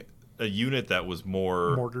 having a unit that was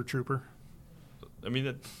more mortar trooper. I mean,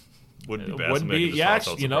 it wouldn't be bad. Wouldn't be. Yeah,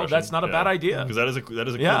 that's not a bad idea. Because that is a cool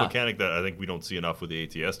mechanic that I think we don't see enough with the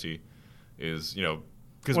ATST. Is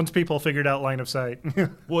because once people figured out line of sight.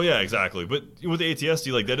 Well, yeah, exactly. But with the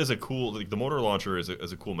ATST, like that is a cool. Like the motor launcher is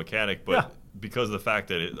a cool mechanic, but because of the fact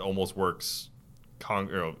that it almost works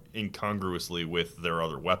incongruously with their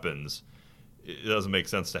other weapons, it doesn't make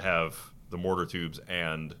sense to have the mortar tubes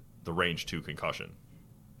and the range 2 concussion.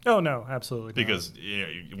 Oh no, absolutely. Because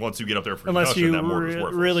once you get up there for unless concussion, you that mortar's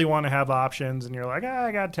worthless. Really want to have options, and you're like,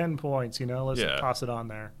 I got 10 points. Let's toss it on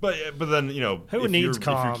there. But then who needs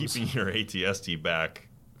comms? If you're keeping your ATST back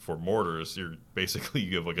for mortars, you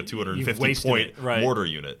have like a 250 point mortar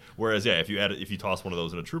unit. Whereas if you toss one of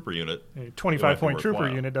those in a trooper unit, a 25 point trooper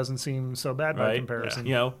unit doesn't seem so bad by comparison.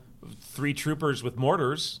 Yeah. 3 troopers with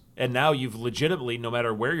mortars, and now you've legitimately, no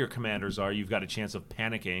matter where your commanders are, you've got a chance of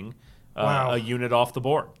panicking a unit off the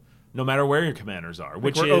board, no matter where your commanders are.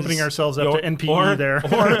 Which we're opening ourselves up to NPE there,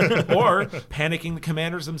 or panicking the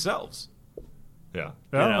commanders themselves. Yeah,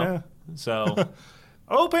 So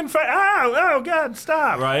open fire! Oh God,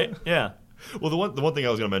 stop! Right? Yeah. Well, the one thing I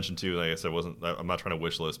was going to mention too, like I said, I'm not trying to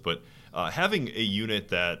wish list, but having a unit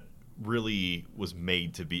that really was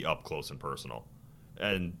made to be up close and personal,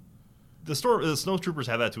 and the snowtroopers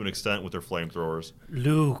have that to an extent with their flamethrowers.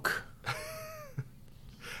 Luke.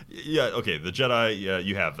 Yeah, okay, the Jedi,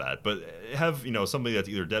 you have that, but have somebody that's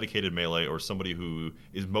either dedicated melee or somebody who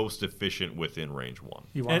is most efficient within range 1.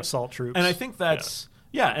 You want assault troops, and I think that's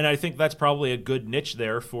and I think that's probably a good niche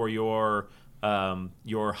there for your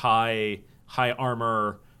high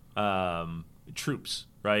armor troops,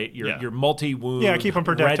 right? Your multi-wound, keep them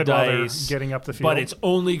protected while they're getting up the field, but it's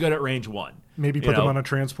only good at range 1. Maybe put them on a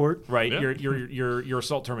transport, right? Yeah. Your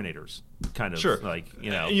assault terminators, kind of sure.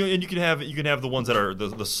 And you can have the ones that are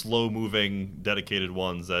the slow moving dedicated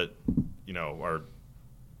ones that are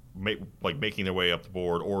making their way up the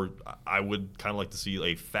board, or I would kind of like to see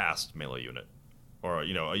a fast melee unit, or a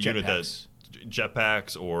unit that's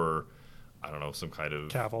jetpacks, or I don't know, some kind of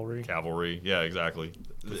cavalry. Yeah, exactly.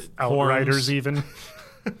 Outriders even.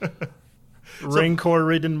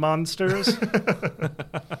 Rancor-ridden monsters.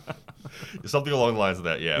 Something along the lines of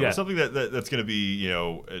that, yeah. But something that's going to be,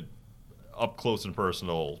 up close and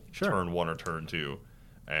personal, turn 1 or turn 2,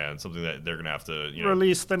 and something that they're going to have to,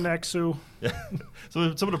 release the Nexu.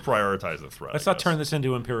 So someone to prioritize the threat. Let's not turn this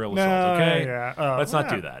into Imperial Assault, okay? Yeah. Let's not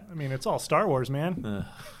do that. I mean, it's all Star Wars, man.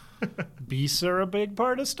 Beasts are a big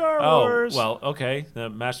part of Star Wars. Oh, well, okay.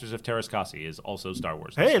 The Masters of Terrascasi is also Star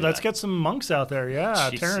Wars. Hey, let's get some monks out there,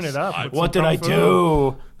 tearing it up. What did I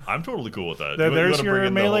do? I'm totally cool with that. There's your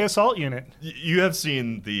melee assault unit. You have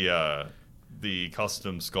seen the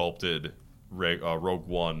custom sculpted Rogue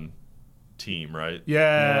One team, right?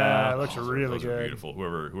 Yeah. It looks really those good. Are beautiful.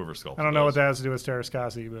 Whoever sculpted. I don't know what that has to do with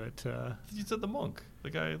Terrascasi, but you said the monk, the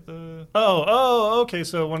guy. Okay.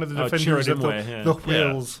 So one of the defenders of the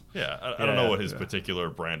wheels. Yeah. I don't know what his particular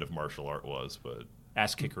brand of martial art was, but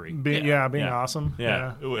ass kickery. Being awesome.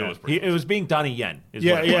 Yeah. It was pretty it was being Donnie Yen. It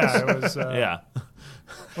was.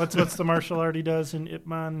 What's the martial art he does in Ip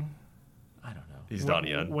Man? I don't know. He's Donnie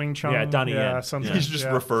Yen. Wing Chun. Yeah, Donnie Yen. You just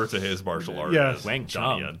refer to his martial art as Wing Donnie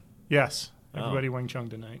Chun. Yen. Yes. Everybody Wing Chun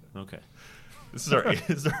tonight. Okay. This is our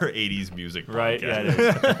 80s music podcast. Right, yeah,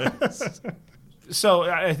 it is. So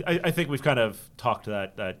I think we've kind of talked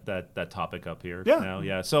that topic up here now.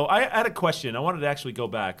 Yeah. So I had a question. I wanted to actually go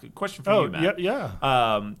back. A question for you, Matt. Yeah.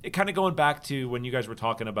 Kind of going back to when you guys were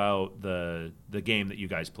talking about the game that you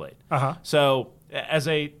guys played. Uh-huh. So as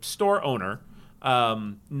a store owner,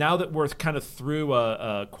 now that we're kind of through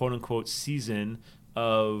a quote unquote season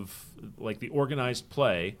of like the organized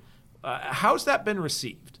play, how's that been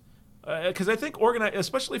received? Because I think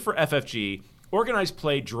especially for FFG, organized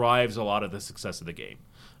play drives a lot of the success of the game.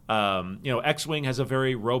 X-Wing has a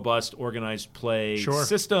very robust organized play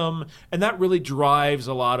system, and that really drives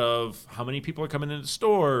a lot of how many people are coming into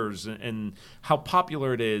stores and how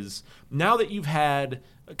popular it is. Now that you've had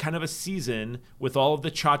kind of a season with all of the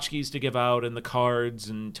tchotchkes to give out and the cards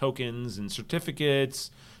and tokens and certificates,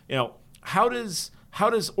 how does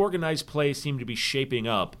organized play seem to be shaping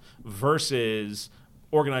up versus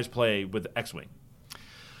organized play with X-Wing?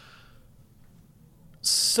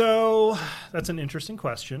 So that's an interesting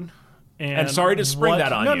question. And sorry to spring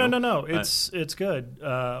that on you. No. It's good.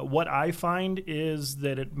 What I find is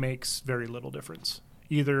that it makes very little difference.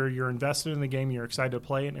 Either you're invested in the game, you're excited to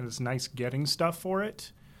play it, and it's nice getting stuff for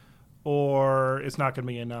it, or it's not going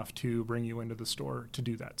to be enough to bring you into the store to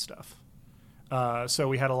do that stuff. So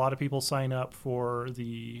we had a lot of people sign up for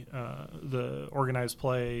the organized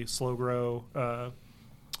play slow grow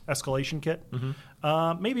escalation kit.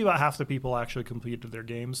 Mm-hmm. Maybe about half the people actually completed their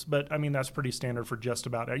games, but I mean that's pretty standard for just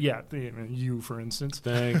about you for instance.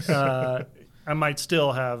 Thanks. I might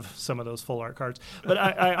still have some of those full art cards, but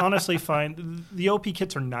I honestly find the OP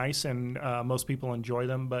kits are nice and most people enjoy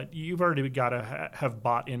them, but you've already got to have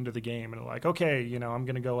bought into the game and like, okay, I'm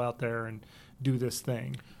going to go out there and do this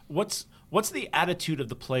thing. What's the attitude of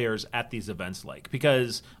the players at these events like?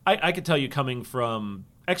 Because I could tell you, coming from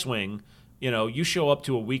X-Wing, you show up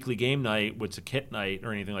to a weekly game night, which is a kit night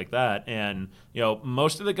or anything like that, and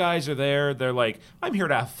most of the guys are there. They're like, I'm here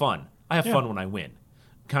to have fun. I have fun when I win.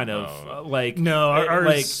 Kind of our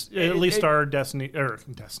Destiny,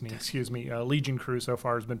 Legion crew so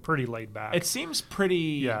far has been pretty laid back. It seems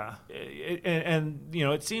pretty, and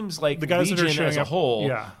it seems like the guys Legion that are showing as a up, whole,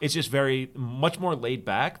 it's just much more laid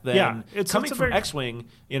back than it's coming from X-Wing.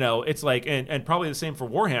 It's like, and probably the same for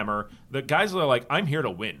Warhammer. The guys are like, I'm here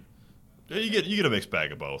to win. You get a mixed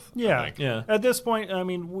bag of both. Yeah. At this point, I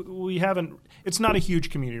mean, we haven't. It's not a huge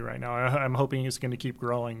community right now. I'm hoping it's going to keep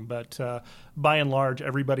growing, but by and large,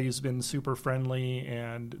 everybody's been super friendly.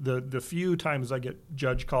 And the few times I get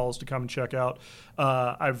judge calls to come and check out,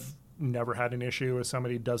 I've never had an issue if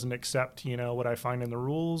somebody doesn't accept what I find in the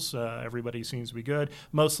rules. Everybody seems to be good.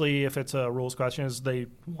 Mostly, if it's a rules question, is they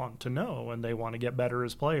want to know and they want to get better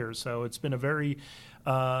as players. So it's been a very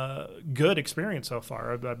good experience so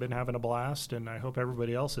far. I've been having a blast, and I hope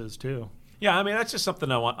everybody else is too. Yeah, I mean, that's just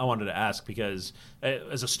something I wanted to ask, because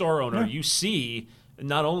as a store owner, you see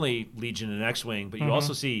not only Legion and X-Wing, but you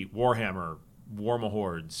also see Warhammer,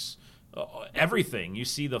 Warmahordes, everything. You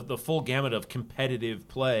see the full gamut of competitive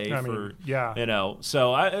play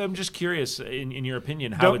So I'm just curious, in your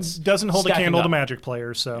opinion, how it doesn't hold a candle up to Magic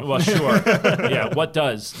players. So well, sure, what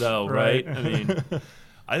does though, right? I mean,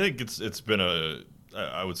 I think it's been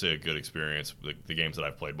I would say a good experience. The games that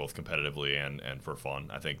I've played, both competitively and for fun,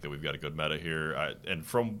 I think that we've got a good meta here. And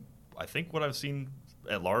from I think what I've seen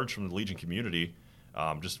at large from the Legion community,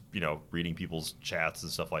 just reading people's chats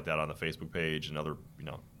and stuff like that on the Facebook page and other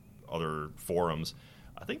forums,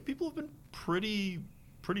 I think people have been pretty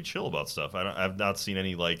chill about stuff. I've not seen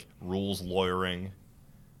any like rules lawyering.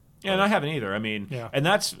 Yeah, and I haven't either. I mean, and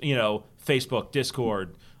that's Facebook,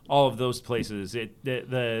 Discord, all of those places.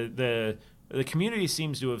 The community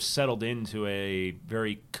seems to have settled into a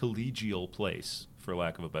very collegial place, for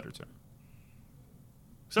lack of a better term.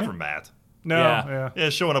 Except for Matt. No, yeah,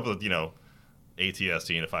 showing up with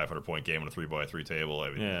ATST in a 500-point game on a 3x3 table. I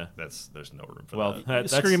mean, there's no room for that.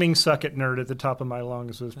 Screaming "suck it, nerd" at the top of my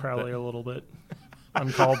lungs was probably a little bit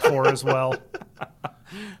uncalled for as well.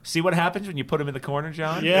 See what happens when you put them in the corner,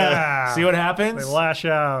 John? Yeah. See what happens? They lash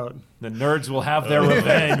out. The nerds will have their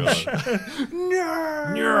revenge.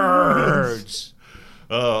 Nerds.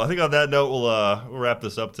 I think on that note, we'll wrap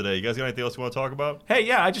this up today. You guys got anything else you want to talk about? Hey,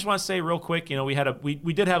 yeah, I just want to say real quick,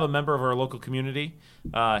 we did have a member of our local community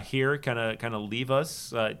here kind of leave us.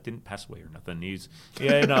 Didn't pass away or nothing. He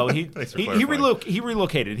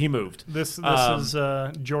relocated. He moved. This is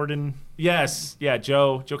Jordan. Yes, yeah,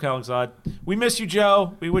 Joe Callingsod. We miss you,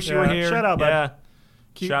 Joe. We wish you were here. Shout out, bud.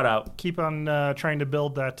 Shout out. Keep on trying to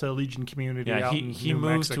build that Legion community out in he New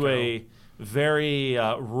moved Mexico. to a very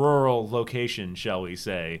rural location, shall we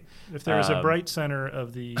say. If there is a bright center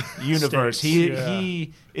of the universe, States,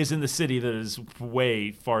 he is in the city that is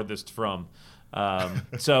way farthest from.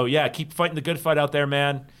 So, keep fighting the good fight out there,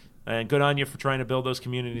 man. And good on you for trying to build those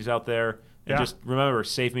communities out there. And just remember,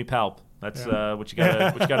 save me, palp. That's what you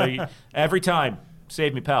gotta every time.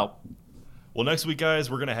 Save me, palp. Well, next week,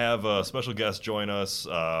 guys, we're gonna have a special guest join us.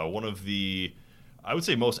 One of the, I would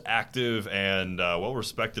say, most active and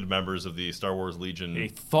well-respected members of the Star Wars Legion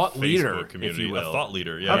thought Facebook leader, community. if you will. A thought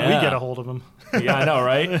leader, How did we get a hold of him? Yeah, I know,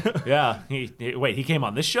 right? Yeah. He came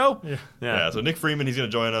on this show? Yeah. So Nick Freeman, he's going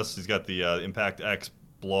to join us. He's got the Impact X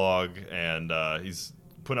blog, and he's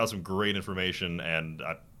putting out some great information. And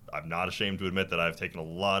I'm not ashamed to admit that I've taken a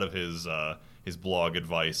lot of his blog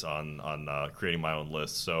advice on creating my own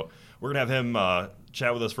list. So we're going to have him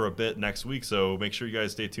chat with us for a bit next week. So make sure you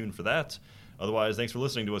guys stay tuned for that. Otherwise, thanks for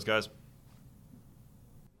listening to us, guys.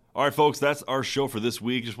 All right, folks, that's our show for this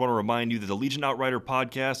week. Just want to remind you that the Legion Outrider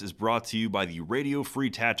podcast is brought to you by the Radio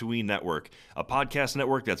Free Tatooine Network, a podcast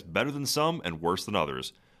network that's better than some and worse than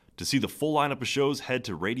others. To see the full lineup of shows, head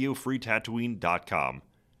to radiofreetatooine.com.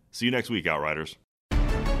 See you next week, Outriders.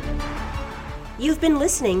 You've been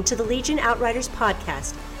listening to the Legion Outriders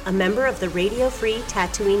podcast, a member of the Radio Free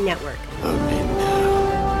Tatooine Network. Only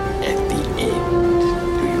now, at the end,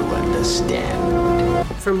 do you understand?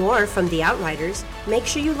 For more from the Outriders, make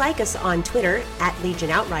sure you like us on Twitter @Legion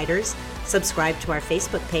Outriders, subscribe to our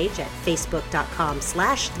Facebook page at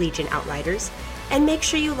facebook.com/Legion Outriders, and make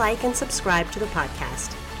sure you like and subscribe to the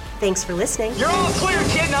podcast. Thanks for listening. You're all clear,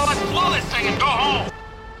 kid. Now let's blow this thing and go home.